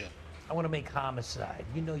conviction. I want to make homicide.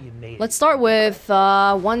 You know you made it. Let's start with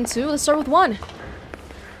 1, 2. Let's start with 1.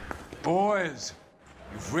 Boys,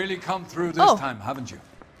 you've really come through this time, haven't you?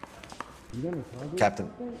 Captain,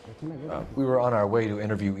 we were on our way to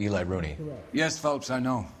interview Eli Rooney. Yes, Phelps, I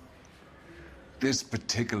know. This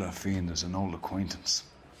particular fiend is an old acquaintance.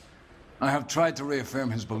 I have tried to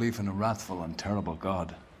reaffirm his belief in a wrathful and terrible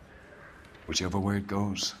God. Whichever way it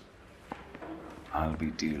goes, I'll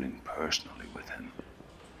be dealing personally with him.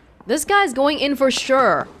 This guy's going in for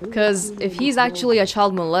sure, because if he's actually a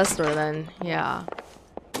child molester, then yeah.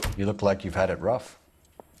 You look like you've had it rough.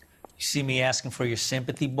 You see me asking for your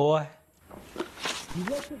sympathy, boy?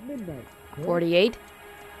 48.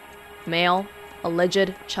 Male,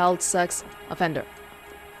 alleged child sex offender.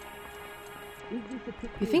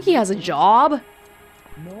 You think he has a job?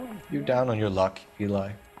 You down on your luck,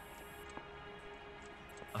 Eli?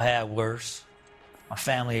 I had worse. My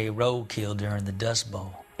family ate roadkill during the Dust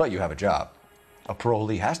Bowl. But you have a job. A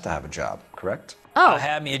parolee has to have a job, correct? Oh. I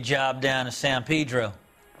had me a job down in San Pedro.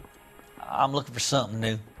 I'm looking for something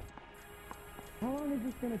new. How long is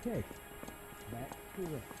this gonna take? Back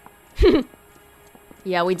to work.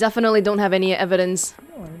 Yeah, we definitely don't have any evidence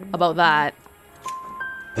about that.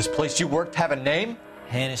 This place you worked have a name?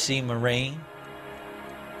 Hennessy Marine.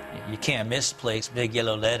 You can't miss the place. Big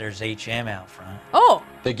yellow letters, HM out front. Oh!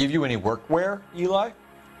 They give you any workwear, Eli?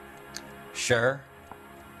 Sure.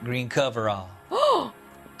 Green coverall.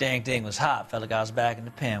 Dang thing was hot. Felt like I was back in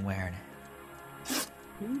the pen wearing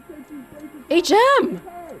it. HM!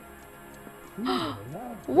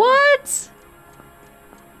 What?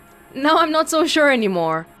 Now I'm not so sure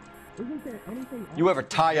anymore. You ever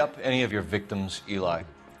tie up any of your victims, Eli?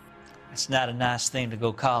 It's not a nice thing to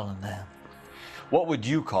go calling them. What would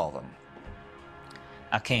you call them?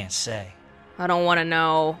 I can't say. I don't want to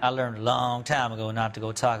know. I learned a long time ago not to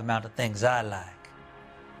go talking about the things I like.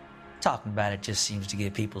 Talking about it just seems to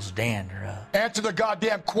get people's dander up. Answer the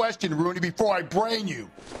goddamn question, Rooney, before I brain you.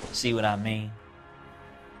 See what I mean?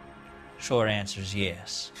 Short answer is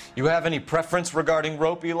yes. You have any preference regarding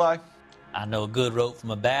rope, Eli? I know a good rope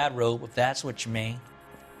from a bad rope, if that's what you mean.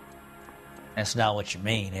 That's not what you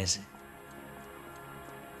mean, is it?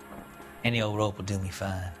 Any old rope will do me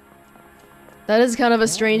fine. That is kind of a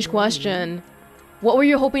strange question. What were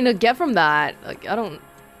you hoping to get from that? Like, I don't...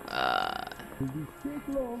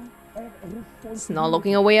 It's not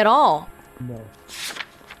looking away at all. No.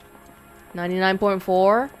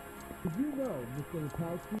 99.4? Did you know, Mr.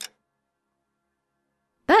 Rakowski?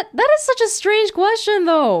 That is such a strange question,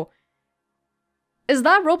 though. Is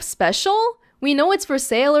that rope special? We know it's for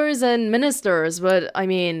sailors and ministers, but I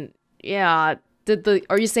mean, yeah.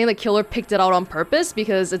 Are you saying the killer picked it out on purpose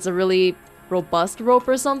because it's a really robust rope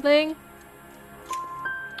or something?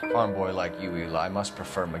 Farm boy like you, Eli, must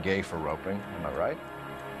prefer Magay for roping. Am I right?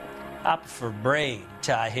 I prefer braid.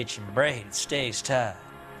 Tie, hitch, and braid. It stays tied.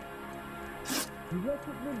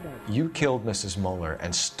 You killed Mrs. Muller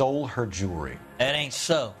and stole her jewelry. That ain't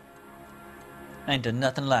so. I ain't done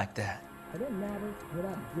nothing like that. It doesn't matter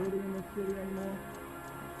without jewelry in this city anymore.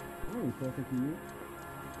 I ain't talking to you.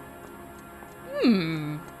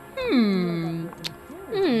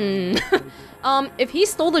 If he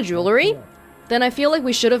stole the jewelry, then I feel like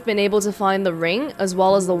we should have been able to find the ring as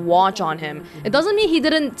well as the watch on him. It doesn't mean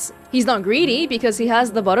he's not greedy because he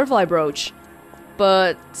has the butterfly brooch.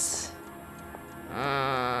 But...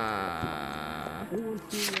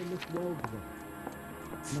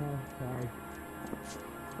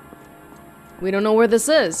 we don't know where this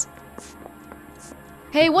is.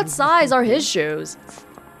 Hey, what size are his shoes?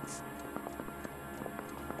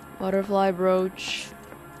 Butterfly brooch.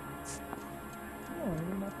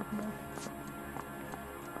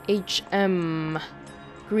 HM.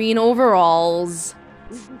 Green overalls.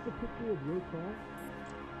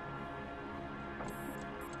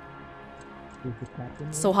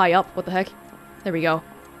 So high up, what the heck? There we go.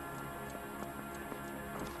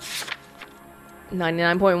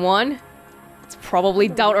 99.1? It's probably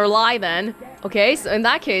doubt or lie then. Okay, so in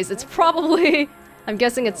that case, it's probably... I'm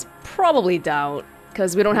guessing it's probably doubt,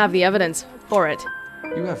 because we don't have the evidence for it.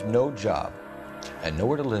 You have no job and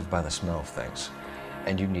nowhere to live by the smell of things,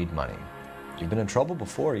 and you need money. You've been in trouble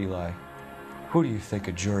before, Eli. Who do you think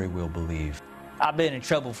a jury will believe? I've been in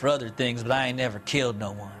trouble for other things, but I ain't never killed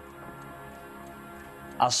no one.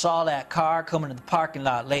 I saw that car coming to the parking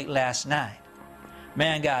lot late last night.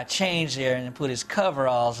 Man got changed there and then put his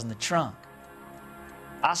coveralls in the trunk.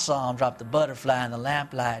 I saw him drop the butterfly in the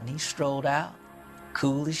lamplight and he strolled out,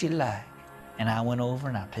 cool as you like. And I went over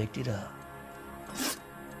and I picked it up.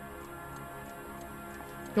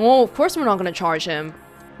 Oh, of course we're not gonna charge him.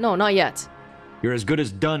 No, not yet. You're as good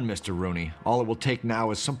as done, Mr. Rooney. All it will take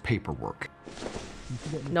now is some paperwork.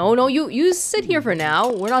 No, you sit here for now.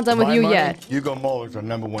 We're not done with you yet. Hugo Muller's our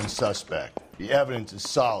 #1 suspect. The evidence is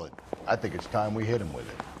solid. I think it's time we hit him with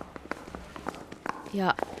it.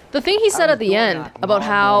 Yeah. The thing he said at the end about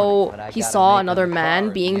how he saw another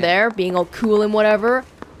man being there, being all cool and whatever,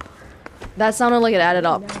 that sounded like it added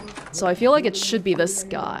up. So I feel like it should be this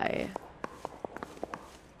guy.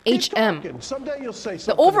 HM.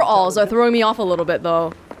 The overalls are throwing me off a little bit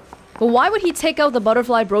though. But why would he take out the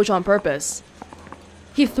butterfly brooch on purpose?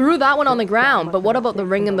 He threw that one on the ground, but what about the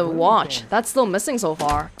ring and the watch? That's still missing so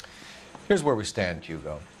far. Here's where we stand,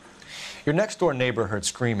 Hugo. Your next door neighbor heard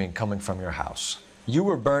screaming coming from your house. You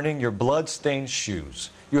were burning your blood-stained shoes.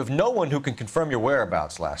 You have no one who can confirm your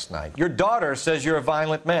whereabouts last night. Your daughter says you're a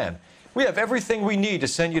violent man. We have everything we need to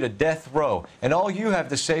send you to death row, and all you have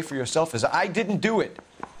to say for yourself is, I didn't do it.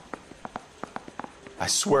 I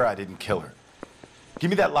swear I didn't kill her. Give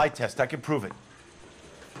me that lie test, I can prove it.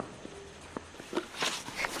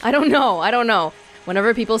 I don't know.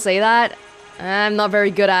 Whenever people say that, I'm not very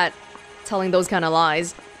good at telling those kind of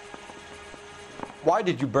lies. Why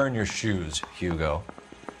did you burn your shoes, Hugo?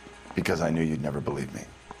 Because I knew you'd never believe me.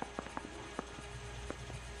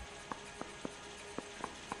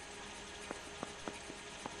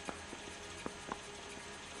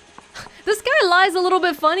 This guy lies a little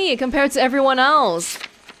bit funny compared to everyone else.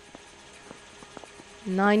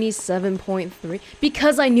 97.3.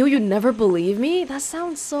 Because I knew you'd never believe me? That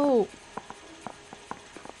sounds so...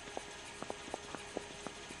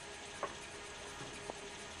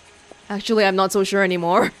 Actually, I'm not so sure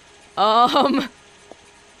anymore. Let's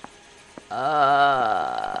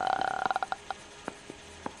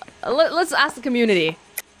ask the community.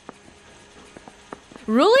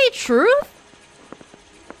 Really? Truth?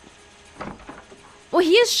 Well,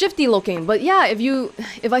 he is shifty looking, but yeah,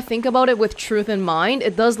 if I think about it with truth in mind,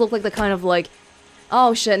 it does look like the kind of like,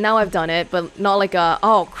 oh shit, now I've done it, but not like a,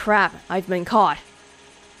 oh crap, I've been caught.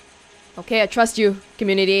 Okay, I trust you,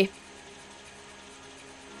 community.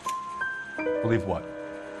 Believe what?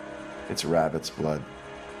 It's rabbit's blood.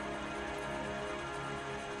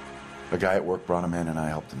 A guy at work brought him in and I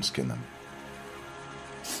helped him skin them.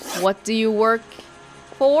 What do you work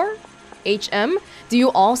for? HM? Do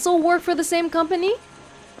you also work for the same company?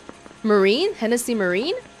 Marine? Hennessy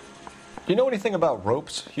Marine? Do you know anything about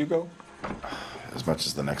ropes, Hugo? As much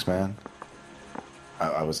as the next man.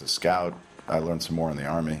 I was a scout. I learned some more in the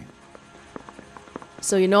army.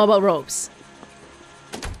 So you know about ropes?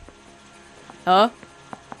 But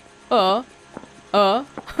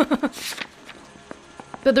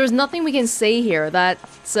there's nothing we can say here that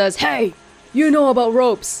says, hey, you know about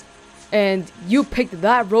ropes, and you picked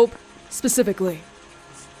that rope specifically.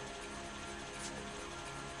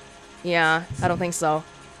 Yeah, I don't think so.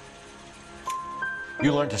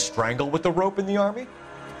 You learned to strangle with the rope in the army?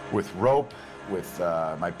 With rope, with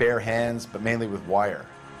my bare hands, but mainly with wire.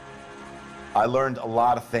 I learned a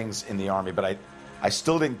lot of things in the army, but I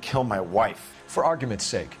still didn't kill my wife. For argument's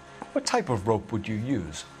sake, what type of rope would you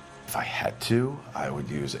use? If I had to, I would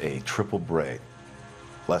use a triple braid.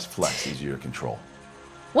 Less flex, easier to control.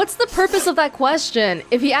 What's the purpose of that question?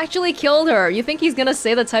 If he actually killed her, you think he's gonna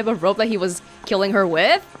say the type of rope that he was killing her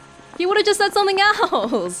with? He would've just said something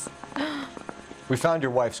else. We found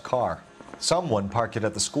your wife's car. Someone parked it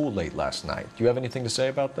at the school late last night. Do you have anything to say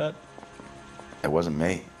about that? It wasn't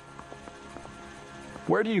me.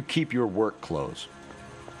 Where do you keep your work clothes?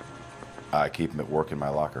 I keep them at work in my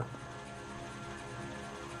locker.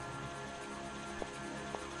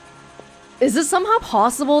 Is it somehow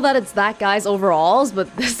possible that it's that guy's overalls,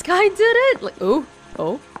 but this guy did it? Like,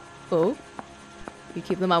 oh. You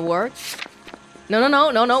keep them at work?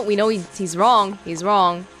 No. We know he's wrong. He's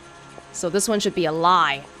wrong. So this one should be a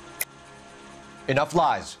lie. Enough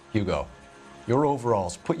lies, Hugo. Your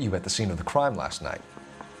overalls put you at the scene of the crime last night.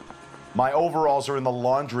 My overalls are in the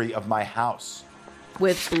laundry of my house.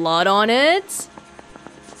 With blood on it?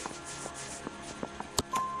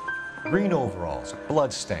 Green overalls,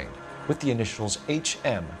 blood-stained, with the initials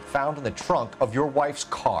HM found in the trunk of your wife's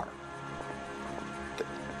car.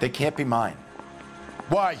 They can't be mine.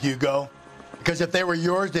 Why, Hugo? Because if they were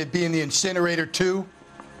yours, they'd be in the incinerator too?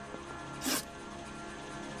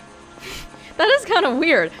 That is kind of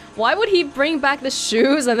weird. Why would he bring back the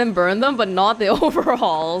shoes and then burn them, but not the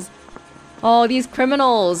overalls? Oh, these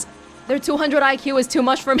criminals. Their 200 IQ is too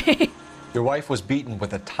much for me. Your wife was beaten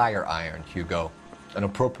with a tire iron, Hugo. An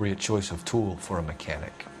appropriate choice of tool for a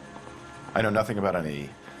mechanic. I know nothing about any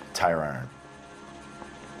tire iron.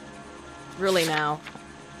 Really now?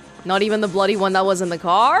 Not even the bloody one that was in the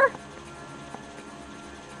car?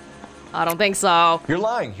 I don't think so. You're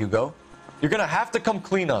lying, Hugo. You're gonna have to come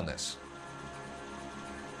clean on this.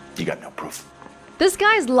 You got no proof. This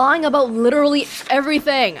guy's lying about literally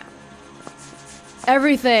everything.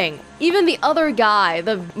 Everything. Even the other guy,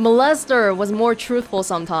 the molester, was more truthful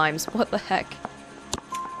sometimes. What the heck?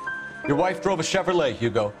 Your wife drove a Chevrolet,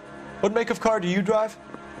 Hugo. What make of car do you drive?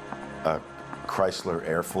 A Chrysler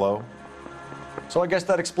Airflow. So I guess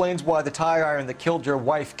that explains why the tire iron that killed your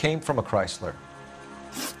wife came from a Chrysler.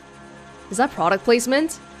 Is that product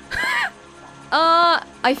placement?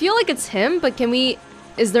 I feel like it's him, but can we...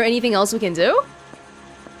 Is there anything else we can do?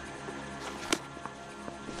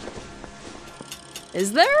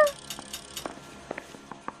 Is there?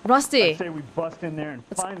 Rusty. I say we bust in there and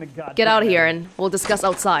find the goddamn... Get out of here and we'll discuss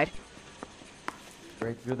outside.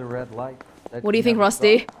 Straight through the red light. What do you think,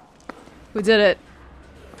 Rusty? Who did it?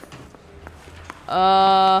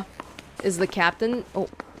 Is the captain... Oh.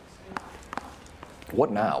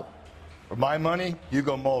 What now? For my money,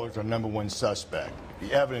 Hugo Muller's our #1 suspect.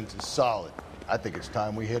 The evidence is solid. I think it's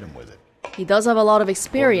time we hit him with it. He does have a lot of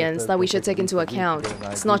experience that we should take into account.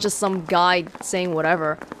 It's not just some guy saying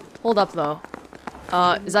whatever. Hold up, though.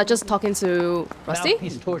 Is that just talking to Rusty?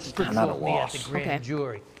 Mouthpiece torch told me at the grand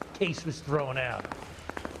jury. Case was thrown out.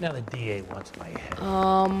 Now the DA wants my head.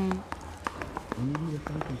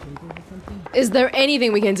 Is there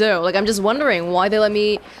anything we can do? Like, I'm just wondering why they let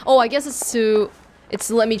me... Oh, I guess it's to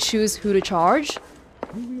let me choose who to charge.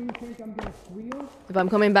 If I'm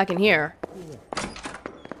coming back in here.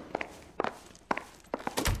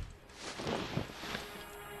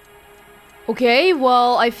 Okay,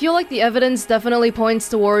 well, I feel like the evidence definitely points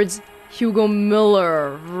towards Hugo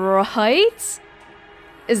Miller, right?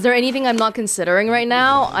 Is there anything I'm not considering right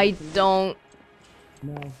now? I don't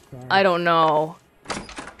know.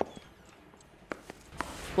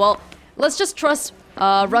 Well, let's just trust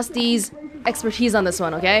Rusty's expertise on this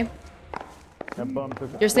one, okay?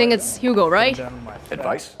 You're saying it's Hugo, right?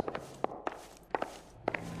 Advice?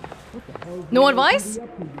 No advice?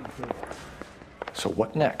 So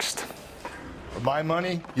what next? For my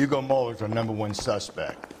money, Hugo Muller's our #1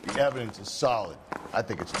 suspect. The evidence is solid. I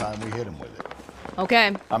think it's time we hit him with it.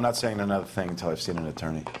 Okay. I'm not saying another thing until I've seen an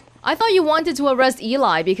attorney. I thought you wanted to arrest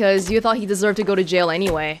Eli because you thought he deserved to go to jail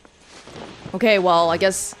anyway. Okay, well, I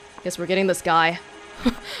guess we're getting this guy.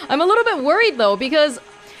 I'm a little bit worried though because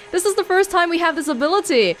this is the first time we have this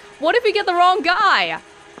ability. What if we get the wrong guy?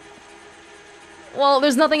 Well,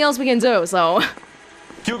 there's nothing else we can do, so...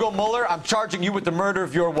 Hugo Muller, I'm charging you with the murder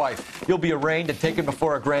of your wife. You'll be arraigned and taken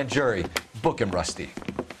before a grand jury. Book him, Rusty.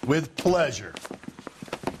 With pleasure.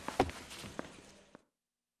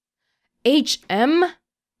 HM?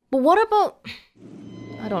 But what about...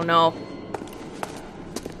 I don't know.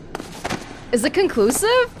 Is it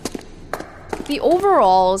conclusive? The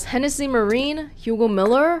overalls, Hennessy Marine, Hugo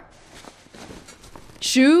Miller?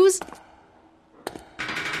 Shoes?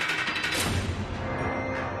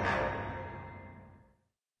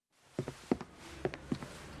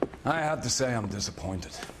 I have to say I'm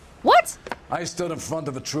disappointed. What? I stood in front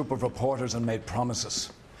of a troop of reporters and made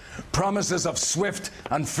promises. Promises of swift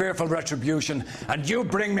and fearful retribution, and you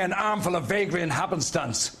bring me an armful of vagary and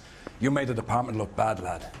happenstance. You made the department look bad,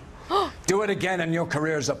 lad. Do it again and your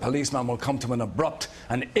career as a policeman will come to an abrupt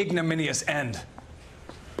and ignominious end.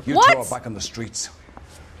 You throw it back on the streets.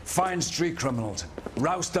 Find street criminals,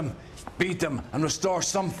 roust them, beat them, and restore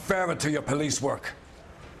some fervor to your police work.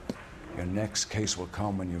 Your next case will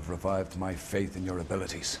come when you've revived my faith in your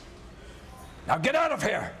abilities. Now get out of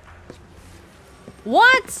here!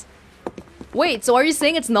 What? Wait, so are you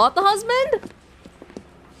saying it's not the husband?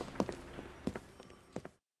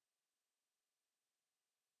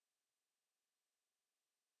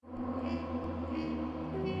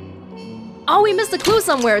 Oh, we missed a clue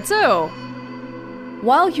somewhere, too!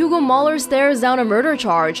 While Hugo Mahler stares down a murder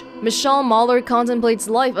charge, Michelle Mahler contemplates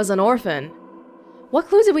life as an orphan. What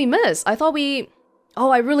clue did we miss? I thought we...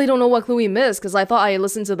 Oh, I really don't know what clue we missed, because I thought I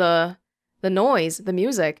listened to the noise, the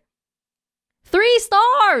music. 3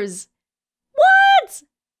 stars! What?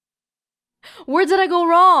 Where did I go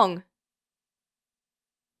wrong?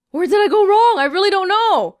 Where did I go wrong? I really don't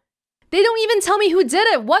know. They don't even tell me who did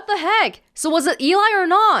it. What the heck? So was it Eli or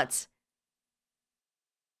not?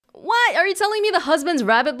 What? Are you telling me the husband's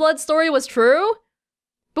rabbit blood story was true?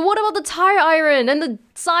 But what about the tire iron and the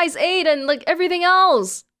size 8 and like everything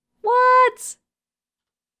else? What?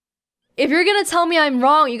 If you're gonna tell me I'm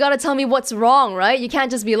wrong, you gotta tell me what's wrong, right? You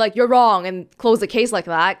can't just be like, you're wrong and close the case like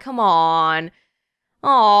that. Come on.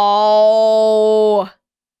 Oh.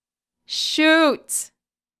 Shoot.